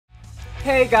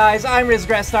Hey guys, I'm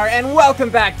Grestar, and welcome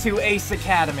back to Ace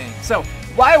Academy. So,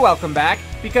 why welcome back?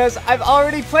 Because I've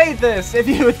already played this! If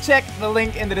you would check the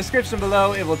link in the description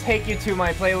below, it will take you to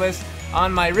my playlist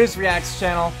on my Riz Reacts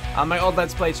channel, on my old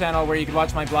Let's Play channel, where you can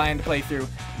watch my blind playthrough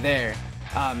there.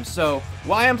 So,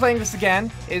 why I'm playing this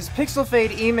again is Pixel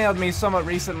Fade emailed me somewhat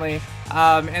recently,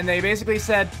 and they basically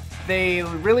said they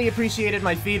really appreciated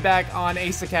my feedback on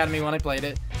Ace Academy when I played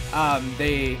it.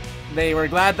 They were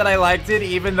glad that I liked it,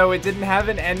 even though it didn't have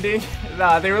an ending.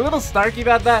 They were a little snarky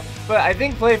about that, but I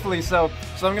think playfully so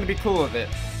I'm gonna be cool with it.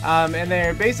 And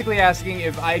they're basically asking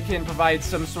if I can provide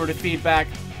some sort of feedback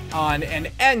on an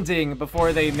ending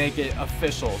before they make it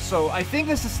official. So I think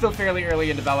this is still fairly early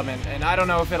in development, and I don't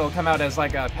know if it'll come out as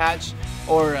like a patch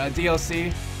or a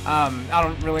DLC. I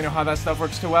don't really know how that stuff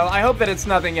works too well. I hope that it's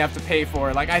nothing you have to pay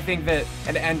for. Like, I think that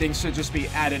an ending should just be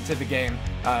added to the game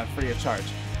free of charge.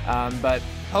 But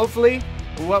hopefully,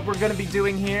 what we're going to be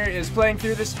doing here is playing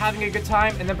through this, having a good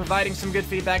time, and then providing some good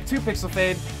feedback to Pixel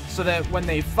Fade so that when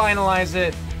they finalize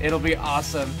it, it'll be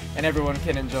awesome and everyone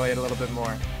can enjoy it a little bit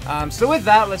more. So with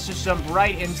that, let's just jump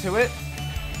right into it.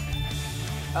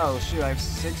 Oh shoot, I have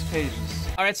 6 pages.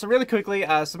 Alright, so really quickly,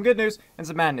 some good news and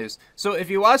some bad news. So if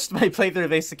you watched my playthrough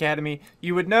of Ace Academy,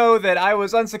 you would know that I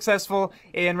was unsuccessful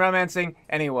in romancing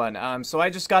anyone. So I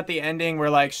just got the ending where,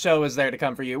 like, Sho is there to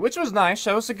come for you, which was nice.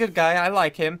 Sho's a good guy, I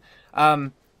like him.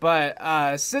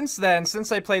 But since then,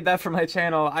 since I played that for my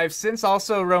channel, I've since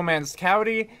also romanced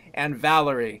Cowdy and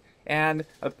Valerie. And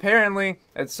apparently,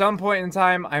 at some point in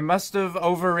time, I must have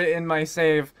overwritten my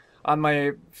save on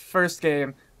my first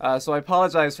game. So I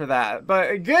apologize for that.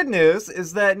 But good news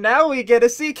is that now we get to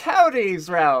see Cowdy's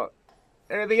route.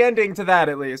 Or the ending to that,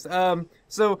 at least.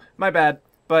 So, my bad.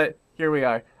 But here we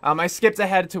are. I skipped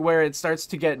ahead to where it starts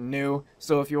to get new.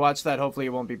 So if you watch that, hopefully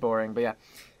it won't be boring. But yeah.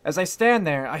 As I stand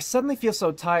there, I suddenly feel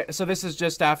so tired. So this is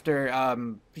just after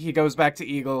he goes back to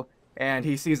Eagle. And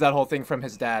he sees that whole thing from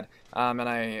his dad. And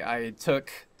I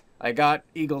got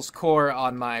Eagle's core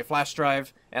on my flash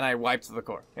drive. And I wiped the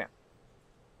core. Yeah.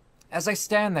 As I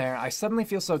stand there, I suddenly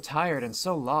feel so tired and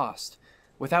so lost.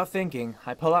 Without thinking,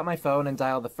 I pull out my phone and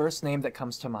dial the first name that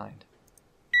comes to mind.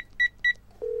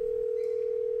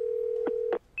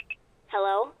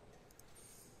 Hello?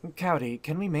 Cowdy,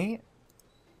 can we meet?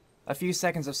 A few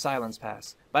seconds of silence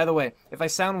pass. By the way, if I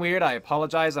sound weird, I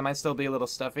apologize. I might still be a little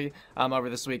stuffy. Over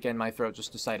this weekend, my throat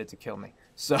just decided to kill me.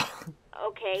 So,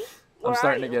 Okay. I'm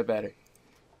starting to get better.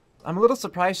 I'm a little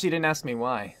surprised she didn't ask me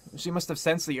why. She must have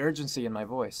sensed the urgency in my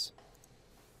voice.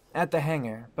 At the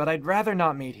hangar, but I'd rather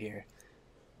not meet here.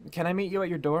 Can I meet you at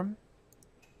your dorm?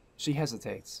 She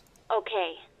hesitates.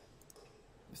 Okay.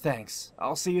 Thanks.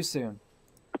 I'll see you soon.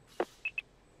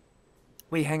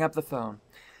 We hang up the phone.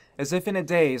 As if in a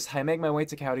daze, I make my way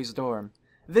to Cowdy's dorm.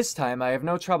 This time, I have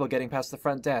no trouble getting past the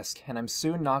front desk, and I'm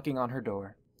soon knocking on her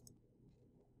door.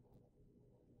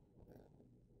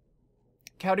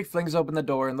 Cowdy flings open the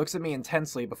door and looks at me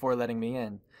intensely before letting me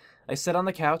in. I sit on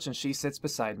the couch and she sits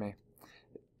beside me.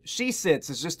 She sits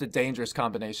is just a dangerous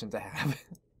combination to have.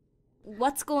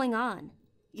 What's going on?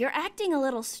 You're acting a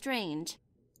little strange.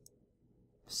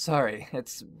 Sorry,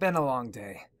 it's been a long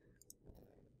day.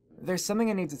 There's something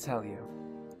I need to tell you.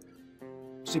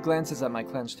 She glances at my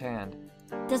clenched hand.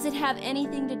 Does it have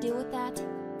anything to do with that?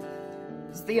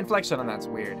 The inflection on that's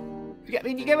weird. I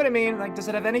mean, you get what I mean? Like, does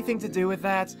it have anything to do with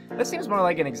that? That seems more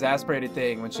like an exasperated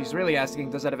thing when she's really asking,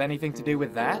 does it have anything to do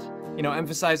with that? You know,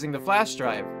 emphasizing the flash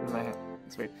drive in my head.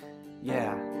 It's weird.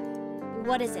 Yeah.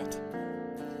 What is it?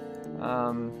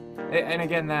 And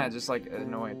again that, just like,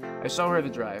 annoyed. I show her the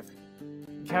drive.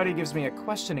 Cowdy gives me a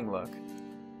questioning look.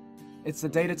 It's the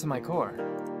data to my core.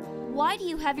 Why do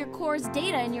you have your core's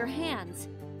data in your hands?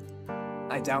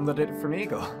 I downloaded it from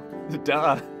Eagle.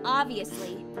 Duh.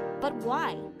 Obviously. But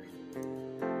why?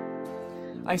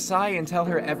 I sigh and tell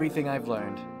her everything I've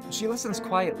learned. She listens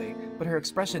quietly, but her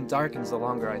expression darkens the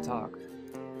longer I talk.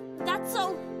 That's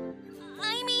so...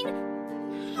 I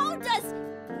mean... How does...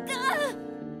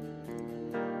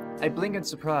 I blink in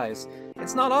surprise.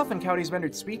 It's not often Cowdy's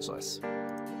rendered speechless.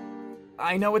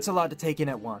 I know it's a lot to take in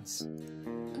at once.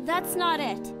 That's not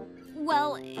it.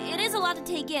 Well, it is a lot to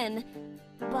take in,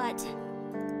 but...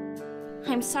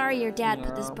 I'm sorry your dad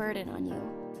put this burden on you.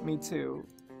 Me too.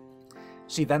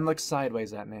 She then looks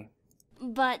sideways at me.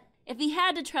 But if he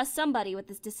had to trust somebody with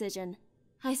this decision,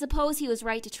 I suppose he was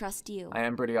right to trust you. I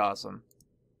am pretty awesome.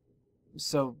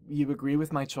 So, you agree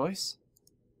with my choice?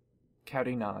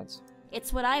 Cowdy nods.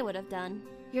 It's what I would have done.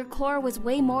 Your core was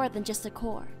way more than just a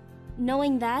core.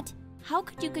 Knowing that, how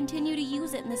could you continue to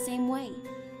use it in the same way?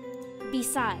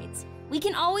 Besides, we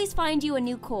can always find you a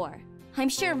new core. I'm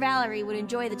sure Valerie would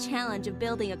enjoy the challenge of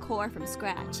building a core from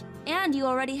scratch. And you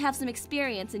already have some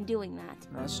experience in doing that.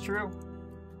 That's true.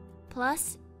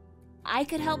 Plus, I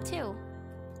could help too.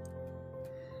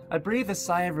 I breathe a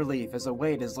sigh of relief as a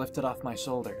weight is lifted off my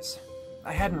shoulders.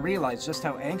 I hadn't realized just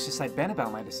how anxious I'd been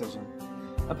about my decision.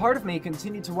 A part of me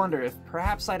continued to wonder if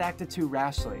perhaps I'd acted too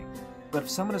rashly, but if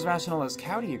someone as rational as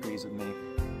Cowdy agrees with me,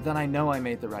 then I know I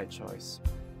made the right choice.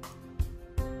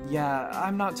 Yeah,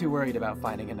 I'm not too worried about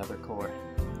finding another core.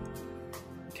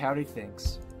 Cowdy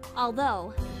thinks.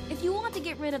 Although, if you want to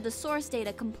get rid of the source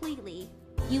data completely,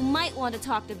 you might want to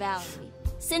talk to Valerie.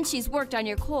 Since she's worked on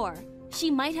your core, she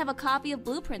might have a copy of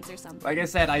blueprints or something. Like I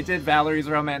said, I did Valerie's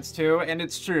romance too, and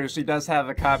it's true, she does have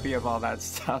a copy of all that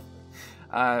stuff.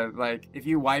 Like, if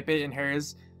you wipe it in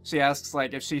hers, she asks,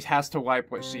 like, if she has to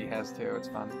wipe what she has too. It's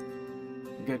fun.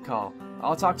 Good call.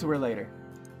 I'll talk to her later.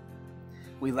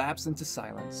 We lapse into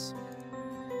silence.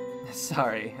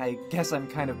 Sorry, I guess I'm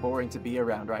kind of boring to be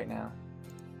around right now.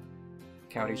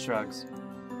 Cowdy shrugs.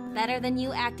 Better than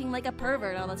you acting like a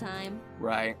pervert all the time.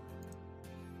 Right.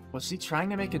 Was she trying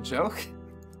to make a joke?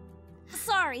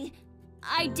 Sorry,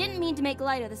 I didn't mean to make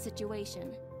light of the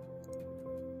situation.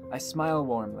 I smile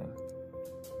warmly.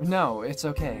 No, it's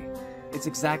okay. It's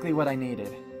exactly what I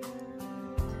needed.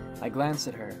 I glance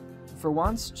at her. For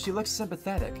once, she looks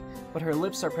sympathetic, but her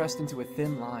lips are pressed into a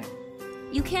thin line.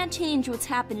 You can't change what's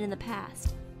happened in the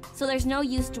past, so there's no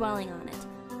use dwelling on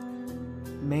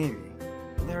it. Maybe.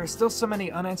 There are still so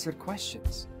many unanswered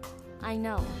questions. I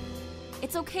know.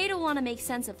 It's okay to want to make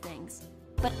sense of things,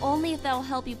 but only if that'll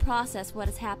help you process what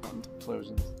has happened.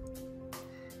 Explosions.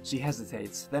 She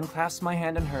hesitates, then clasps my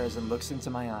hand in hers and looks into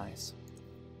my eyes.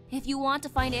 If you want to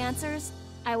find answers,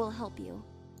 I will help you.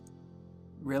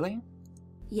 Really?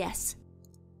 Yes.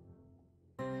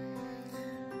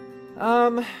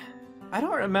 I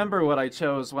don't remember what I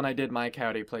chose when I did my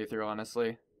Cowdy playthrough,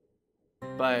 honestly.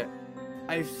 But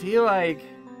I feel like,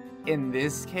 in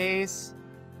this case,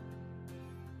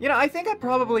 you know, I think I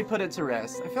probably put it to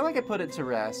rest. I feel like I put it to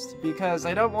rest because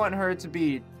I don't want her to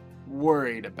be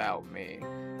worried about me,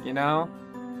 you know?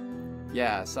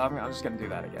 Yeah, so I'm just gonna do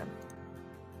that again.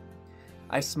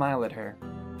 I smile at her.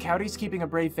 Cowdy's keeping a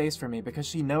brave face for me because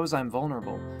she knows I'm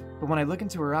vulnerable, but when I look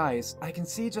into her eyes, I can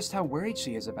see just how worried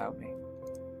she is about me.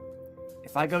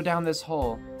 If I go down this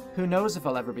hole, who knows if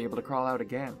I'll ever be able to crawl out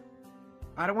again.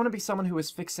 I don't want to be someone who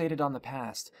is fixated on the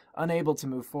past, unable to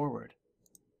move forward.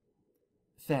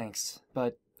 Thanks,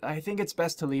 but I think it's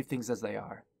best to leave things as they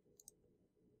are.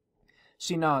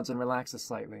 She nods and relaxes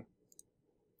slightly.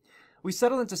 We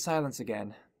settle into silence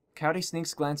again. Cowdy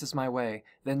sneaks glances my way,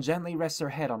 then gently rests her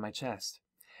head on my chest.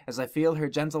 As I feel her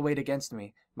gentle weight against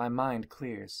me, my mind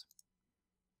clears.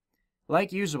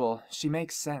 Like usual, she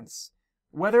makes sense.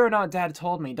 Whether or not Dad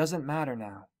told me doesn't matter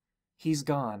now. He's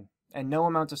gone, and no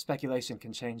amount of speculation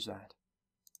can change that.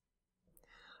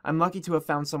 I'm lucky to have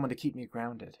found someone to keep me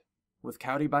grounded. With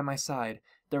Cowdy by my side,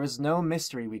 there is no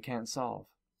mystery we can't solve.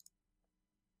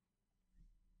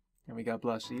 And we got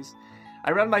blushies.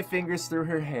 I run my fingers through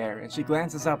her hair, and she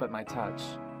glances up at my touch.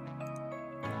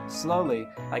 Slowly,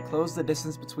 I close the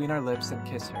distance between our lips and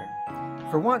kiss her.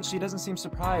 For once, she doesn't seem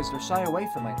surprised or shy away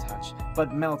from my touch,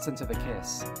 but melts into the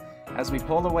kiss. As we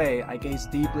pull away, I gaze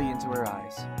deeply into her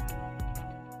eyes.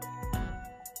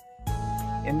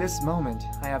 In this moment,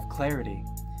 I have clarity.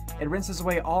 It rinses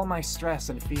away all my stress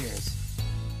and fears.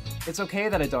 It's okay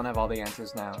that I don't have all the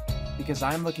answers now, because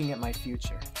I'm looking at my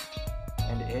future,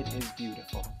 and it is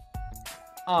beautiful.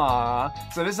 Aww,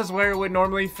 so this is where it would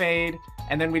normally fade,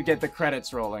 and then we'd get the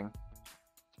credits rolling.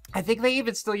 I think they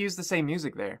even still use the same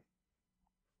music there.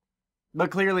 But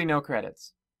clearly no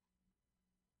credits.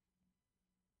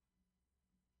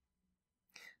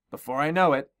 Before I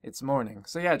know it, it's morning.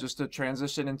 So yeah, just to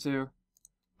transition into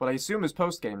what I assume is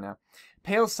post-game now.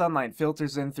 Pale sunlight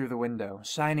filters in through the window,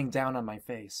 shining down on my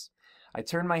face. I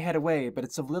turn my head away, but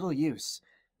it's of little use.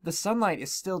 The sunlight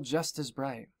is still just as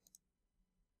bright.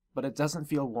 But it doesn't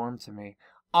feel warm to me.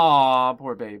 Aww,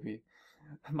 poor baby.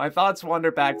 My thoughts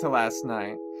wander back to last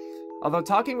night. Although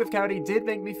talking with Cowdy did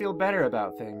make me feel better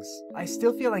about things, I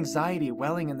still feel anxiety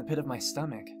welling in the pit of my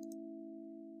stomach.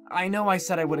 I know I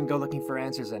said I wouldn't go looking for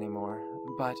answers anymore,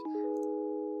 but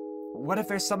what if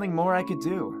there's something more I could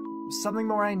do? Something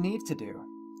more I need to do?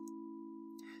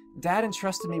 Dad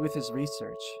entrusted me with his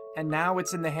research, and now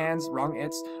it's in the hands, of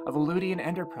Eludian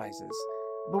Enterprises.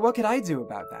 But what could I do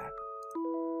about that?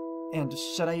 And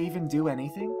should I even do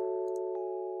anything?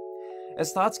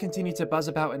 As thoughts continue to buzz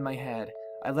about in my head,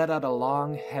 I let out a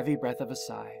long, heavy breath of a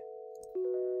sigh.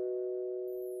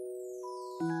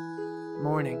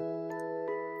 Morning.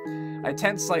 I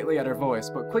tense slightly at her voice,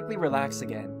 but quickly relax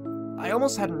again. I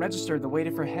almost hadn't registered the weight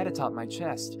of her head atop my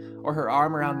chest, or her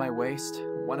arm around my waist,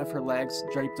 one of her legs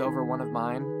draped over one of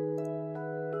mine.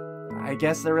 I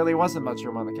guess there really wasn't much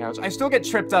room on the couch. I still get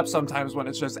tripped up sometimes when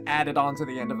it's just added on to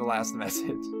the end of the last message.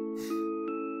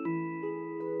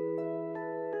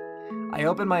 I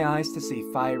open my eyes to see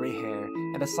fiery hair,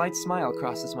 and a slight smile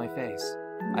crosses my face.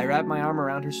 I wrap my arm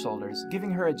around her shoulders,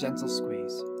 giving her a gentle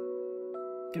squeeze.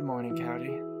 Good morning,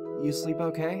 Cowdy. You sleep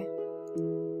okay?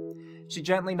 She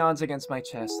gently nods against my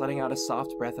chest, letting out a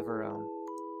soft breath of her own.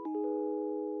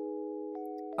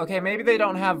 Okay, maybe they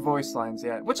don't have voice lines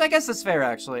yet, which I guess is fair,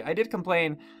 actually. I did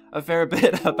complain a fair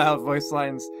bit about voice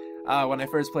lines when I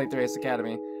first played through Ace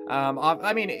Academy.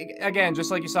 I mean, again,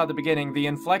 just like you saw at the beginning, the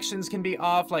inflections can be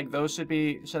off, like those should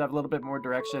have a little bit more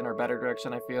direction, or better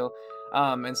direction, I feel.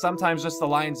 And sometimes just the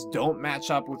lines don't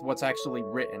match up with what's actually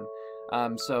written.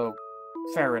 So,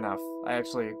 fair enough. I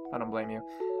don't blame you.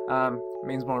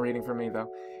 Means more reading for me, though.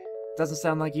 Doesn't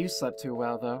sound like you slept too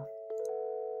well, though.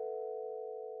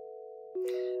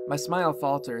 My smile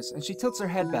falters, and she tilts her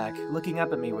head back, looking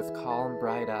up at me with calm,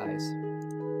 bright eyes.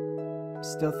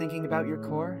 Still thinking about your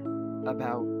core?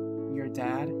 About your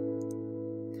dad?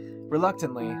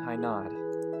 Reluctantly, I nod.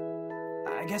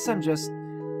 I guess I'm just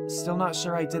still not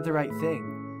sure I did the right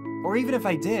thing. Or even if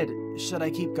I did, should I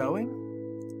keep going?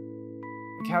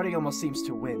 Cowdy almost seems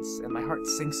to wince, and my heart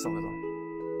sinks a little.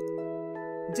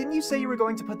 Didn't you say you were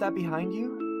going to put that behind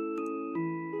you?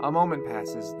 A moment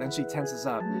passes, then she tenses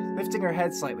up, lifting her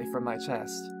head slightly from my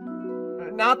chest.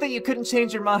 Not that you couldn't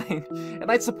change your mind, and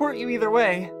I'd support you either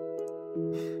way.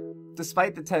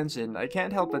 Despite the tension, I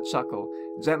can't help but chuckle,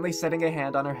 gently setting a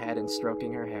hand on her head and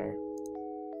stroking her hair.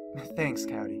 Thanks,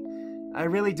 Cowdy. I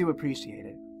really do appreciate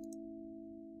it.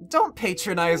 Don't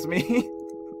patronize me!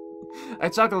 I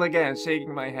chuckle again,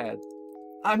 shaking my head.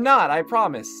 I'm not, I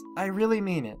promise. I really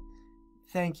mean it.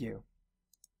 Thank you.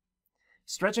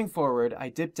 Stretching forward, I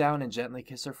dip down and gently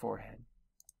kiss her forehead.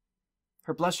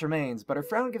 Her blush remains, but her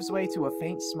frown gives way to a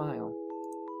faint smile.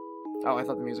 Oh, I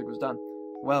thought the music was done.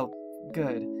 Well,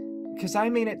 good. 'Cause I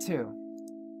mean it too.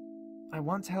 I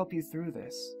want to help you through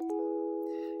this.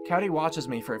 Cowdy watches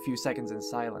me for a few seconds in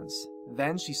silence.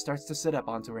 Then she starts to sit up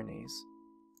onto her knees.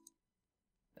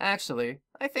 Actually,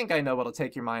 I think I know what'll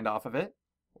take your mind off of it.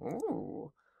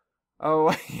 Ooh.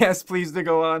 Oh, yes, please do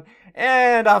go on.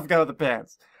 And off go the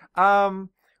pants.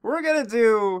 We're gonna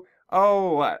do...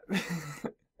 Oh, what?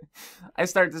 I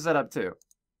start to set up too.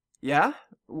 Yeah?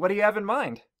 What do you have in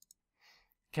mind?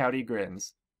 Cowdy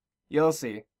grins. You'll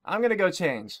see. I'm gonna go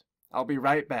change. I'll be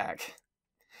right back.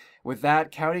 With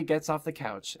that, Cowdy gets off the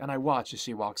couch, and I watch as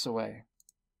she walks away. ...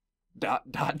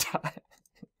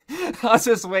 I'll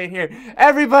just wait here.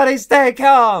 Everybody stay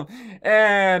calm!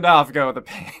 And off go the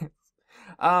pants.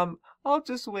 I'll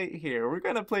just wait here. We're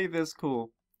gonna play this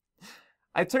cool.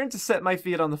 I turn to set my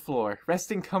feet on the floor,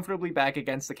 resting comfortably back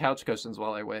against the couch cushions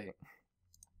while I wait.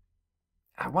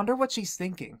 I wonder what she's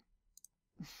thinking.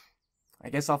 I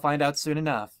guess I'll find out soon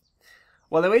enough.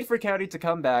 While I wait for Cowdy to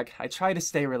come back, I try to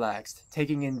stay relaxed,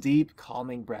 taking in deep,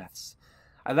 calming breaths.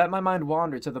 I let my mind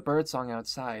wander to the birdsong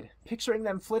outside, picturing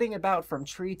them flitting about from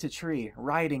tree to tree,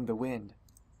 riding the wind.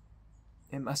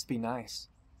 It must be nice.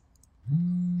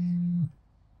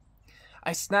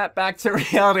 I snap back to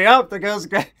reality. Oh, there goes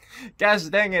gosh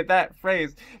dang it, that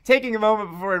phrase. Taking a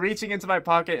moment before reaching into my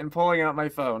pocket and pulling out my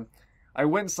phone. I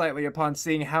wince slightly upon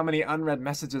seeing how many unread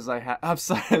messages I have. I'm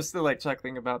sorry, I'm still like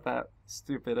chuckling about that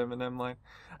stupid Eminem line.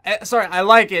 Sorry, I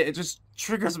like it. It just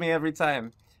triggers me every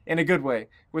time. In a good way.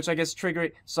 Which I guess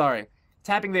sorry.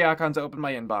 Tapping the icon to open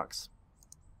my inbox.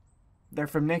 They're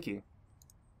from Nikki.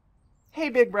 Hey,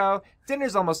 big bro.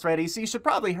 Dinner's almost ready, so you should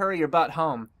probably hurry your butt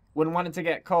home. Wouldn't want it to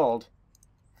get cold.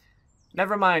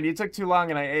 Never mind, you took too long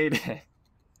and I ate it.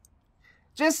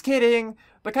 Just kidding.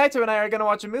 But Kaito and I are gonna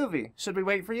watch a movie. Should we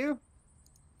wait for you?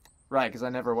 Right, because I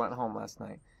never went home last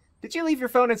night. Did you leave your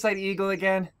phone inside Eagle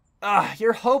again? Ugh,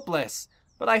 you're hopeless.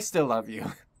 But I still love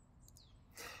you.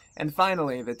 And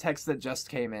finally, the text that just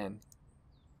came in.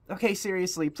 Okay,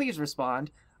 seriously, please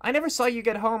respond. I never saw you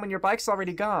get home and your bike's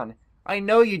already gone. I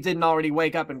know you didn't already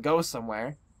wake up and go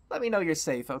somewhere. Let me know you're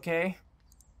safe, okay?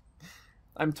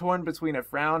 I'm torn between a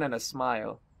frown and a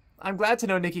smile. I'm glad to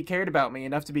know Nikki cared about me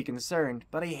enough to be concerned,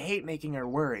 but I hate making her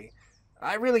worry.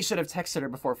 I really should have texted her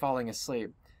before falling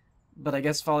asleep. But I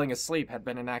guess falling asleep had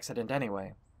been an accident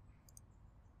anyway.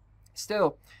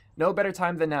 Still, no better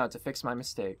time than now to fix my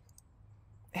mistake.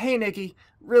 Hey, Nikki.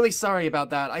 Really sorry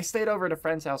about that. I stayed over at a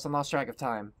friend's house and lost track of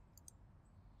time.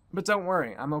 But don't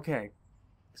worry, I'm okay.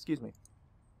 Excuse me.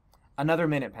 Another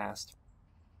minute passed.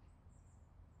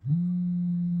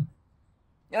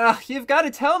 Ugh, you've got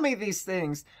to tell me these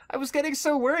things. I was getting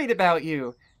so worried about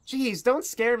you. Jeez, don't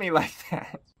scare me like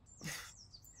that.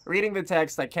 Reading the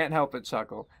text, I can't help but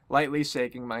chuckle, lightly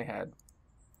shaking my head.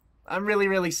 I'm really,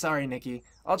 really sorry, Nikki.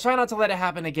 I'll try not to let it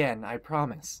happen again, I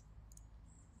promise.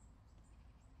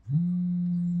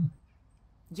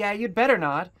 Yeah, you'd better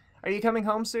not. Are you coming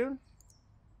home soon?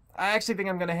 I actually think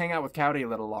I'm gonna hang out with Cowdy a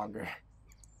little longer.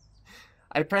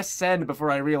 I press send before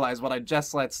I realize what I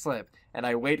just let slip, and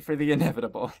I wait for the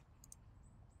inevitable.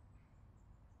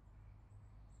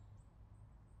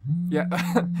 Yeah,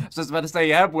 I was just about to say,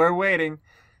 yep, we're waiting.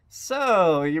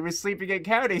 So, you were sleeping at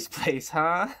Cowdy's place,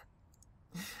 huh?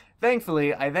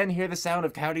 Thankfully, I then hear the sound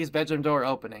of Cowdy's bedroom door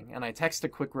opening, and I text a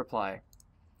quick reply.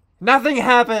 Nothing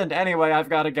happened! Anyway, I've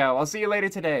gotta go. I'll see you later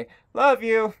today. Love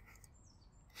you!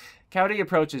 Cowdy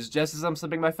approaches just as I'm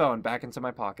slipping my phone back into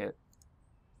my pocket.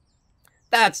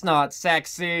 That's not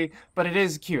sexy, but it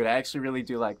is cute. I actually really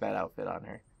do like that outfit on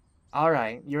her.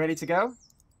 Alright, you ready to go?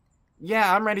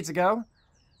 Yeah, I'm ready to go.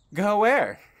 Go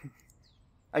where?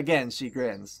 Again, she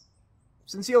grins.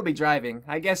 Since you'll be driving,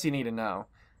 I guess you need to know.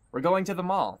 We're going to the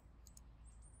mall.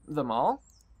 The mall?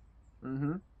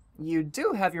 Mm-hmm. You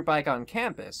do have your bike on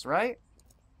campus, right?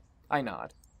 I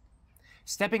nod.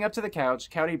 Stepping up to the couch,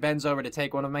 Cowdy bends over to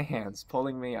take one of my hands,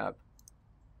 pulling me up.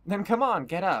 Then come on,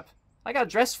 get up. I got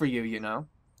dressed for you, you know.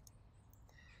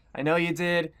 I know you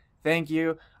did. Thank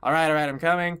you. Alright, I'm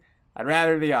coming. I'd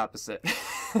rather the opposite.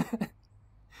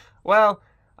 Well,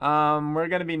 we're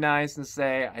gonna be nice and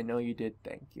say, I know you did,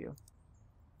 thank you.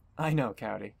 I know,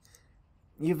 Cowdy.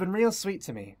 You've been real sweet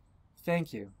to me.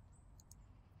 Thank you.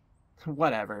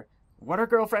 Whatever. What are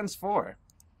girlfriends for?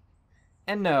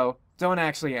 And no, don't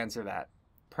actually answer that.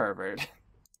 Pervert.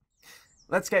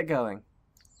 Let's get going.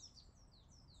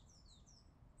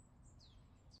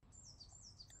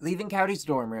 Leaving Cowdy's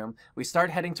dorm room, we start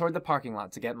heading toward the parking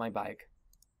lot to get my bike.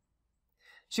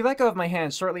 She let go of my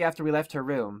hand shortly after we left her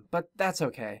room, but that's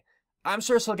okay. I'm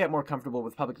sure she'll get more comfortable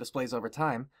with public displays over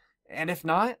time. And if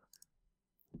not,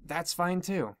 that's fine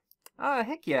too. Ah,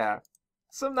 heck yeah.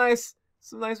 Some nice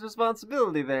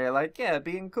responsibility there, like, yeah,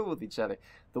 being cool with each other.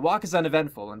 The walk is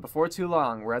uneventful, and before too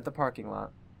long, we're at the parking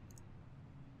lot.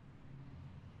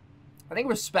 I think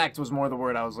respect was more the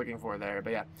word I was looking for there,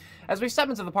 but yeah. As we step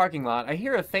into the parking lot, I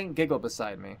hear a faint giggle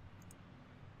beside me.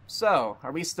 So,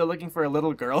 are we still looking for a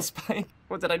little girl's bike?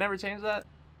 What, did I never change that?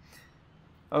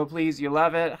 Oh, please, you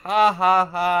love it. Ha ha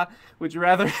ha. Would you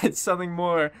rather hit something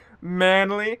more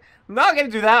manly? I'm not gonna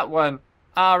do that one.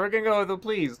 We're gonna go with the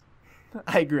please.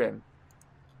 I grin.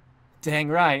 Dang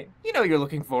right. You know you're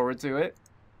looking forward to it.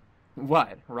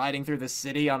 What, riding through the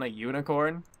city on a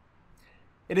unicorn?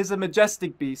 It is a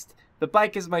majestic beast. The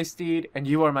bike is my steed, and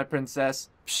you are my princess.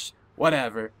 Psh,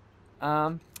 whatever.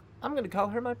 I'm gonna call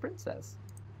her my princess.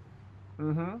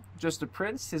 Just a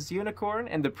prince, his unicorn,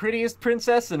 and the prettiest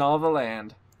princess in all the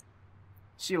land.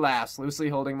 She laughs, loosely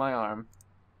holding my arm.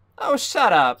 Oh,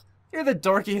 shut up! You're the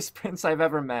dorkiest prince I've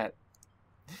ever met.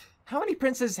 How many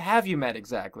princes have you met,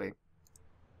 exactly?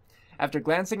 After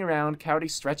glancing around, Cowdy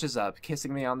stretches up,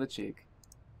 kissing me on the cheek.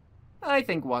 I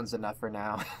think one's enough for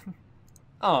now.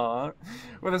 Aww.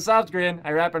 With a soft grin,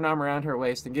 I wrap an arm around her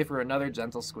waist and give her another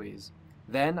gentle squeeze.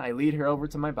 Then, I lead her over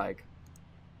to my bike.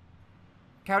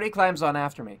 Cowdy climbs on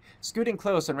after me, scooting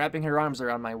close and wrapping her arms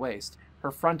around my waist,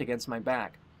 her front against my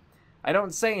back. I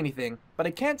don't say anything, but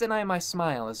I can't deny my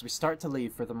smile as we start to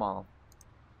leave for the mall.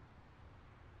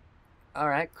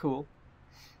 Alright, cool.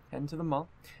 Heading to the mall.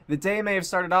 The day may have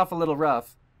started off a little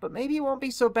rough, but maybe it won't be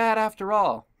so bad after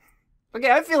all. Okay,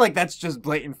 I feel like that's just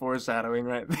blatant foreshadowing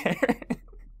right there.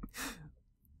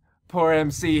 Poor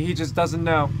MC, he just doesn't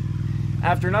know.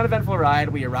 After an uneventful ride,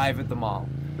 we arrive at the mall.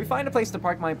 We find a place to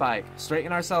park my bike,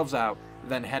 straighten ourselves out,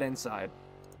 then head inside.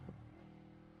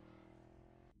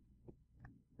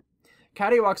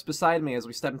 Cowdy walks beside me as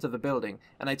we step into the building,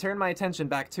 and I turn my attention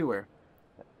back to her.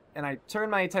 I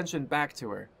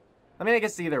mean, I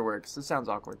guess either works. It sounds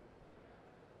awkward.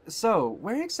 So,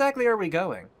 where exactly are we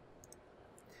going?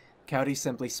 Cowdy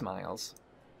simply smiles.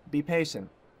 Be patient.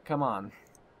 Come on.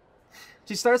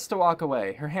 She starts to walk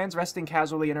away, her hands resting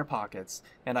casually in her pockets,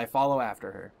 and I follow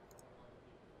after her.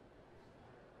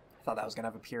 I thought that was going to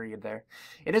have a period there.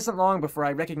 It isn't long before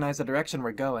I recognize the direction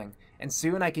we're going, and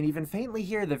soon I can even faintly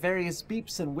hear the various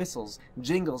beeps and whistles,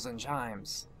 jingles and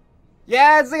chimes.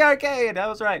 Yeah, it's the arcade! I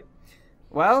was right.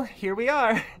 Well, here we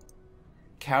are.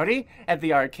 Cowdy? At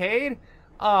the arcade?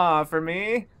 Aw, for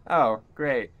me? Oh,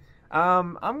 great.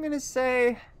 I'm gonna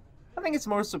say... I think it's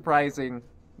more surprising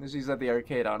that she's at the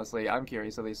arcade, honestly. I'm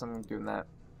curious, at least I'm doing that.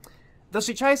 Though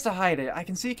she tries to hide it, I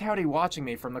can see Cowdy watching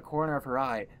me from the corner of her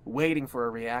eye, waiting for a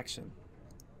reaction.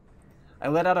 I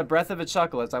let out a breath of a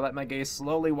chuckle as I let my gaze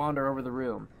slowly wander over the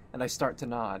room, and I start to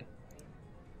nod.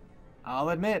 I'll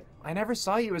admit, I never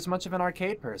saw you as much of an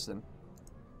arcade person.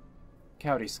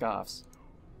 Cowdy scoffs.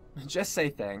 Just say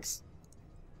thanks.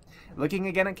 Looking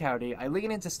again at Cowdy, I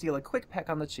lean in to steal a quick peck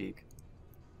on the cheek.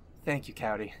 Thank you,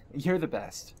 Cowdy. You're the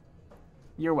best.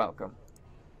 You're welcome.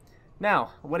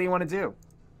 Now, what do you want to do?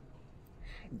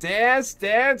 Dance,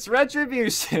 dance,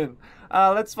 retribution!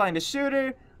 Let's find a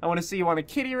shooter. I want to see you on a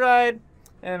kiddie ride.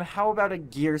 And how about a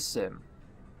gear sim?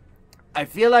 I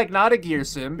feel like not a gear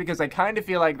sim, because I kind of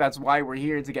feel like that's why we're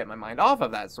here, to get my mind off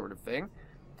of that sort of thing.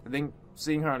 I think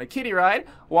seeing her on a kiddie ride,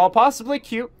 while possibly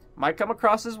cute, might come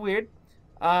across as weird.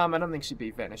 I don't think she'd be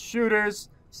a fan of shooters,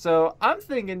 so I'm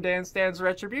thinking Dance Dance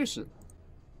Retribution.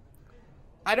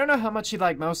 I don't know how much you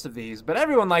like most of these, but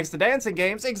everyone likes the dancing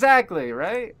games, exactly,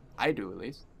 right? I do, at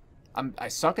least. I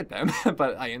suck at them,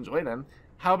 but I enjoy them.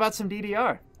 How about some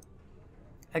DDR?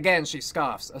 Again, she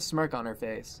scoffs, a smirk on her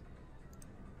face.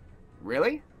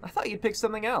 Really? I thought you'd pick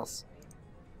something else.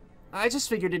 I just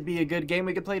figured it'd be a good game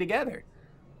we could play together.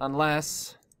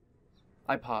 Unless...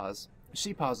 I pause.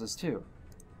 She pauses too.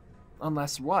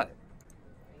 Unless what?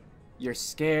 You're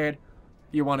scared.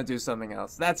 You want to do something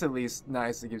else. That's at least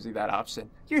nice. It gives you that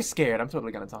option. You're scared. I'm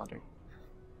totally gonna taunt her.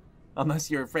 Unless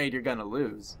you're afraid you're gonna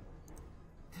lose.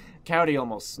 Cowdy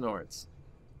almost snorts.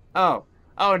 Oh.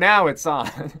 Oh, now it's on.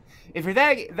 If you're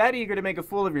that eager to make a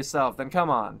fool of yourself, then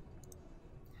come on.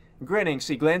 Grinning,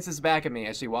 she glances back at me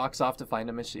as she walks off to find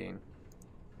a machine.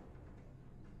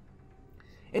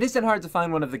 It isn't hard to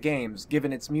find one of the games,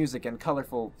 given its music and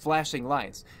colorful, flashing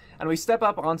lights, and we step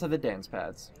up onto the dance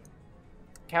pads.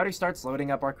 Cowdy starts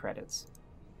loading up our credits.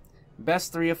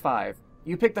 Best 3 of 5.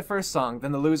 You pick the first song,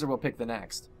 then the loser will pick the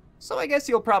next. So I guess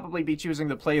you'll probably be choosing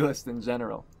the playlist in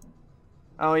general.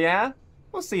 Oh yeah?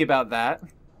 We'll see about that.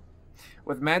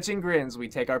 With matching grins, we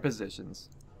take our positions.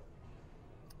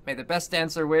 May the best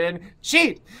dancer win.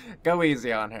 Cheat! Go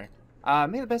easy on her.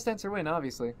 May the best dancer win,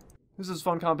 obviously. This is a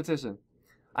fun competition.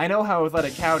 I know how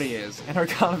athletic Cowdy is, and her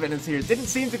confidence here didn't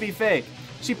seem to be fake.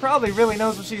 She probably really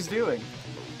knows what she's doing.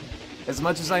 As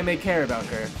much as I may care about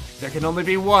her, there can only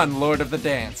be one Lord of the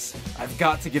Dance. I've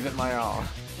got to give it my all.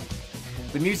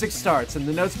 The music starts, and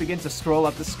the notes begin to scroll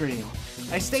up the screen.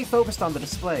 I stay focused on the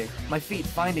display, my feet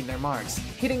finding their marks,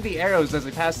 hitting the arrows as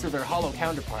they pass through their hollow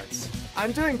counterparts.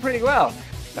 I'm doing pretty well.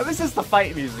 Now this is the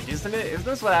fight music, isn't it? Isn't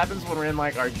this what happens when we're in,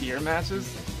 like, our gear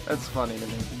matches? That's funny to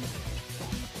me.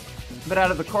 But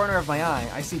out of the corner of my eye,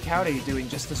 I see Cowdy doing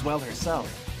just as well herself.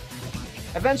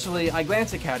 Eventually, I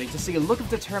glance at Cowdy to see a look of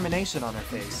determination on her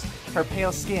face, her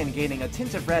pale skin gaining a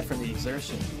tint of red from the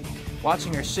exertion.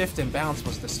 Watching her shift and bounce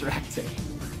was distracting.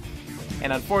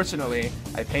 And unfortunately,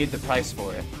 I paid the price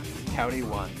for it. Cowdy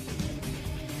won.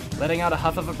 Letting out a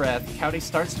huff of a breath, Cowdy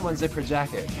starts to unzip her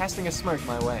jacket, casting a smirk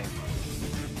my way.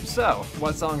 So,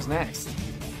 what song's next?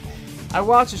 I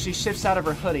watch as she shifts out of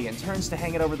her hoodie and turns to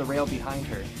hang it over the rail behind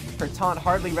her, her taunt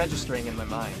hardly registering in my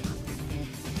mind.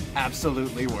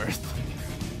 Absolutely worth.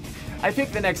 I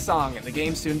pick the next song and the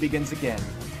game soon begins again.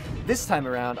 This time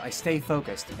around, I stay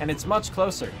focused, and it's much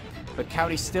closer, but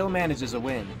Cowdy still manages a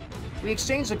win. We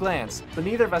exchange a glance, but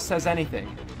neither of us says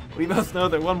anything. We both know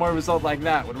that one more result like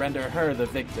that would render her the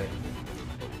victor.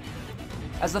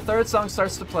 As the third song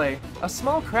starts to play, a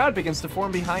small crowd begins to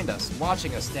form behind us,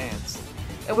 watching us dance.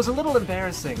 It was a little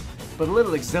embarrassing, but a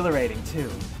little exhilarating too.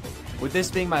 With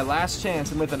this being my last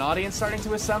chance and with an audience starting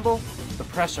to assemble, the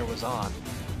pressure was on.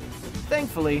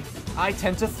 Thankfully, I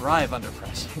tend to thrive under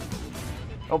pressure.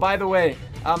 Oh, by the way,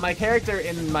 my character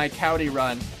in my Cowdy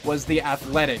run was the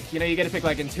athletic. You know, you get to pick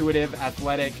like intuitive,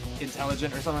 athletic,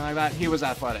 intelligent, or something like that. He was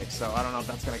athletic, so I don't know if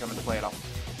that's going to come into play at all.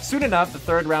 Soon enough, the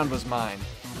third round was mine.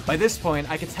 By this point,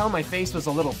 I could tell my face was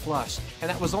a little flushed, and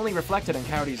that was only reflected in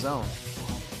Cowdy's own.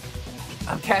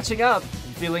 I'm catching up.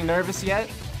 Feeling nervous yet?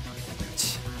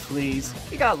 Please,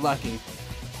 you got lucky.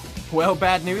 Well,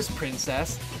 bad news,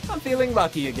 princess. I'm feeling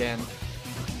lucky again.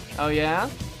 Oh yeah?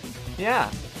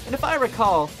 Yeah. And if I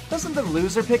recall, doesn't the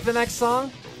loser pick the next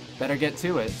song? Better get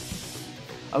to it.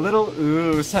 A little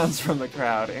ooh sounds from the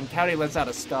crowd, and Cowdy lets out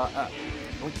a scoff.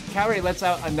 Cowdy lets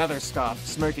out another scoff,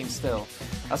 smirking still.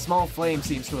 A small flame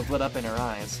seems to have lit up in her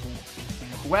eyes.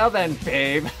 Well then,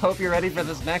 babe, hope you're ready for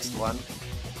this next one.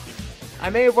 I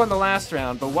may have won the last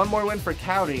round, but one more win for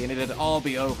Cowdy and it'd all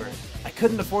be over. I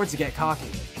couldn't afford to get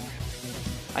cocky.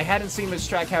 I hadn't seen which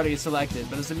track Cowdy had selected,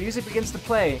 but as the music begins to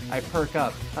play, I perk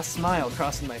up, a smile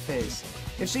crossing my face.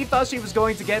 If she thought she was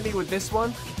going to get me with this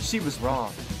one, she was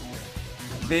wrong.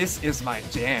 This is my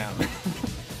jam.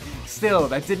 Still,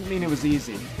 that didn't mean it was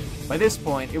easy. By this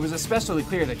point, it was especially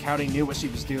clear that Cowdy knew what she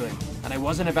was doing, and I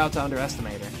wasn't about to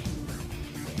underestimate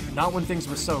her. Not when things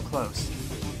were so close.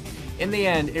 In the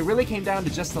end, it really came down to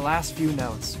just the last few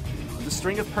notes. With a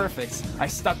string of perfects, I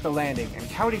stuck the landing, and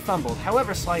Cowdy fumbled,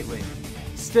 however slightly.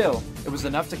 Still, it was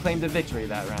enough to claim the victory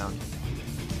that round.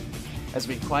 As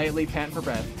we quietly pant for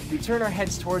breath, we turn our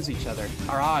heads towards each other,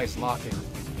 our eyes locking.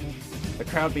 The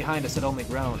crowd behind us had only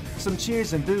grown, some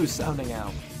cheers and boos sounding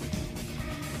out.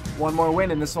 One more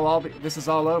win and this is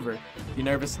all over. You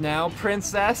nervous now,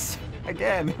 princess?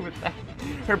 Again, with that.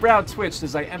 Her brow twitched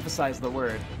as I emphasized the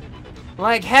word.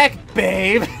 Like heck,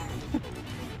 babe!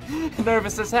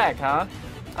 Nervous as heck, huh?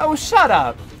 Oh, shut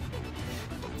up!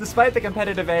 Despite the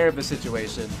competitive air of the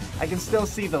situation, I can still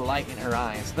see the light in her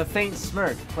eyes, the faint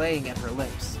smirk playing at her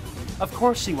lips. Of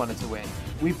course she wanted to win.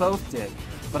 We both did.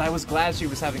 But I was glad she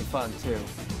was having fun, too.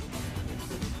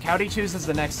 Cowdy chooses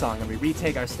the next song and we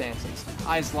retake our stances,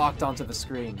 eyes locked onto the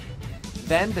screen.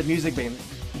 Then the music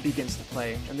begins to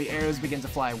play, and the arrows begin to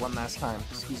fly one last time.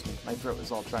 Excuse me, my throat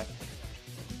is all dry.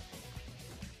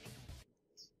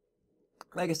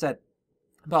 Like I said,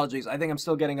 apologies, I think I'm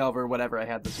still getting over whatever I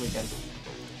had this weekend.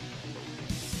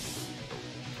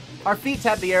 Our feet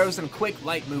tap the arrows in quick,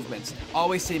 light movements,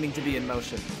 always seeming to be in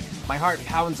motion. My heart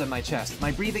pounds in my chest,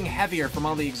 my breathing heavier from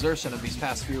all the exertion of these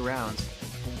past few rounds.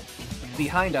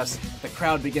 Behind us, the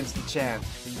crowd begins to chant.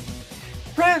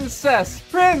 Princess!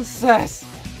 Princess!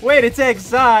 Way to take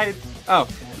sides! Oh,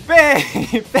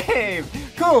 babe! Babe!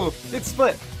 Cool! It's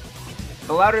split!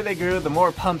 The louder they grew, the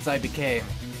more pumped I became.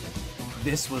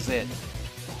 This was it.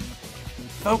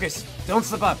 Focus! Don't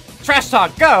slip up! Trash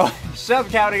talk! Go! Shove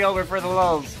Cowdy over for the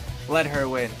lulz. Let her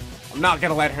win. I'm not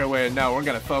gonna let her win. No, we're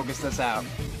gonna focus this out.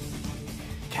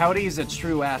 Cowdy is a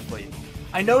true athlete.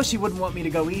 I know she wouldn't want me to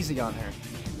go easy on her.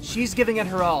 She's giving it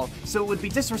her all, so it would be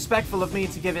disrespectful of me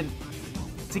to give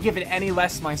it any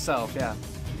less myself, yeah.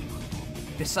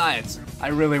 Besides, I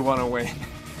really want to win.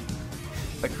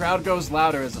 The crowd goes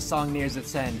louder as the song nears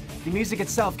its end, the music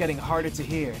itself getting harder to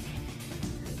hear.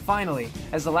 Finally,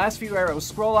 as the last few arrows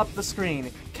scroll up the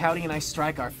screen, Cowdy and I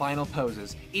strike our final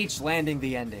poses, each landing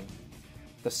the ending.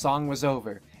 The song was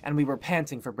over, and we were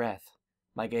panting for breath.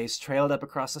 My gaze trailed up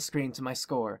across the screen to my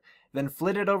score, then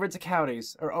flitted over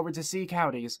to see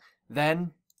Cowdy's,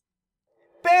 then...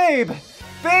 Babe!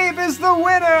 Babe is the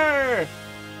winner!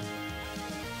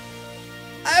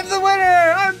 I'm the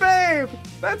winner! I'm Babe!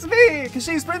 That's me, because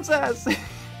she's princess!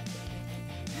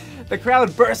 The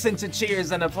crowd bursts into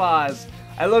cheers and applause.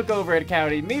 I look over at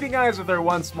Cowdy, meeting eyes with her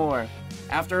once more.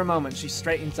 After a moment, she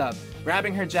straightens up,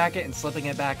 grabbing her jacket and slipping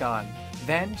it back on.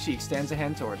 Then, she extends a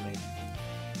hand toward me.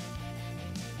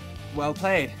 Well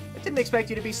played. I didn't expect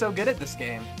you to be so good at this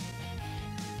game.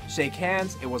 Shake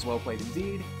hands, it was well played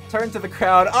indeed. Turn to the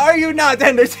crowd, are you not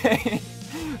entertained?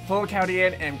 Pull Cowdy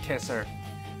in and kiss her.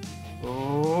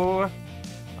 Ooh,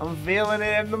 I'm feeling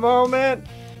it in the moment.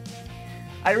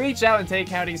 I reach out and take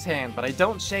Cowdy's hand, but I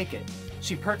don't shake it.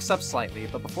 She perks up slightly,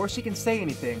 but before she can say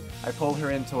anything, I pull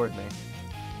her in toward me.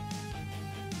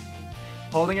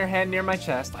 Holding her hand near my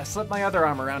chest, I slip my other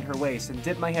arm around her waist and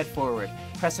dip my head forward,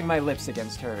 pressing my lips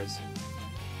against hers.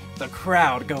 The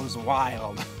crowd goes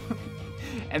wild.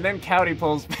 And then Cowdy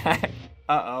pulls back.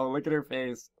 Uh-oh, look at her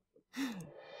face.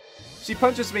 She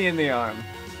punches me in the arm.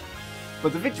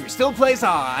 But the victory still plays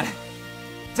on.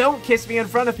 Don't kiss me in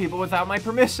front of people without my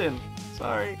permission.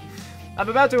 Sorry. I'm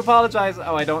about to apologize.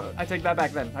 Oh, I take that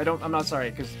back then. I'm not sorry,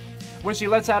 because when she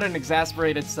lets out an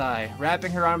exasperated sigh,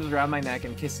 wrapping her arms around my neck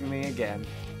and kissing me again.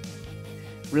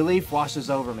 Relief washes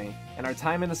over me, and our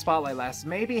time in the spotlight lasts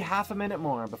maybe half a minute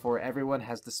more before everyone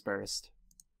has dispersed.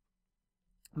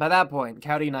 By that point,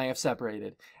 Cowdy and I have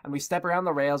separated, and we step around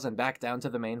the rails and back down to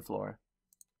the main floor.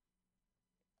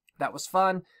 That was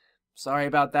fun. Sorry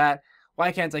about that.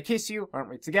 Why can't I kiss you? Aren't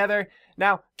we together?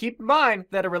 Now, keep in mind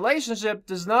that a relationship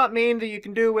does not mean that you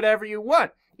can do whatever you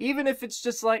want, even if it's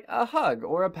just like a hug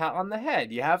or a pat on the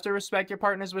head. You have to respect your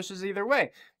partner's wishes either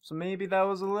way. So maybe that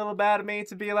was a little bad of me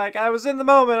to be like, I was in the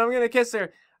moment, I'm gonna kiss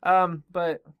her.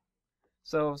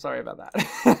 So sorry about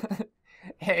that.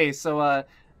 Hey,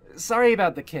 sorry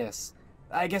about the kiss.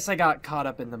 I guess I got caught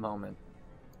up in the moment.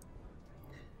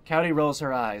 Cowdy rolls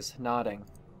her eyes, nodding.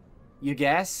 You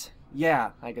guess?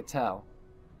 Yeah, I could tell.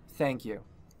 Thank you.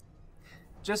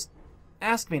 Just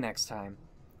ask me next time.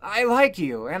 I like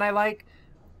you, and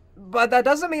but that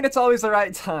doesn't mean it's always the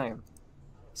right time.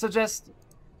 So just...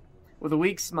 With a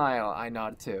weak smile, I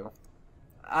nod too.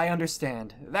 I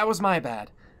understand. That was my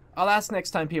bad. I'll ask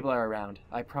next time people are around.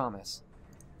 I promise.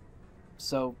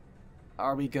 So,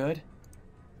 are we good?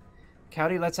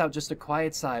 Cowdy lets out just a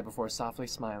quiet sigh before softly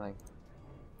smiling.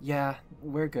 Yeah,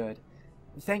 we're good.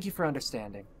 Thank you for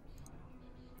understanding.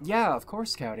 Yeah, of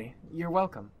course, Cowdy. You're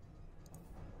welcome.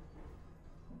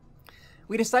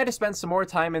 We decide to spend some more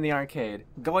time in the arcade,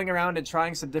 going around and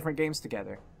trying some different games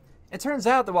together. It turns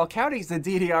out that while County's the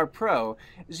DDR pro,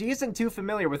 she isn't too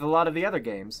familiar with a lot of the other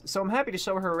games, so I'm happy to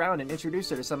show her around and introduce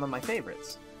her to some of my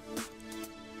favorites.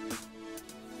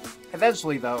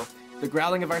 Eventually, though, the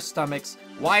growling of our stomachs,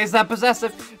 why is that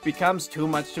possessive, becomes too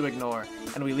much to ignore,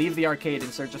 and we leave the arcade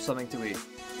in search of something to eat.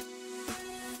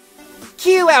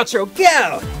 Cue outro,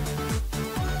 go!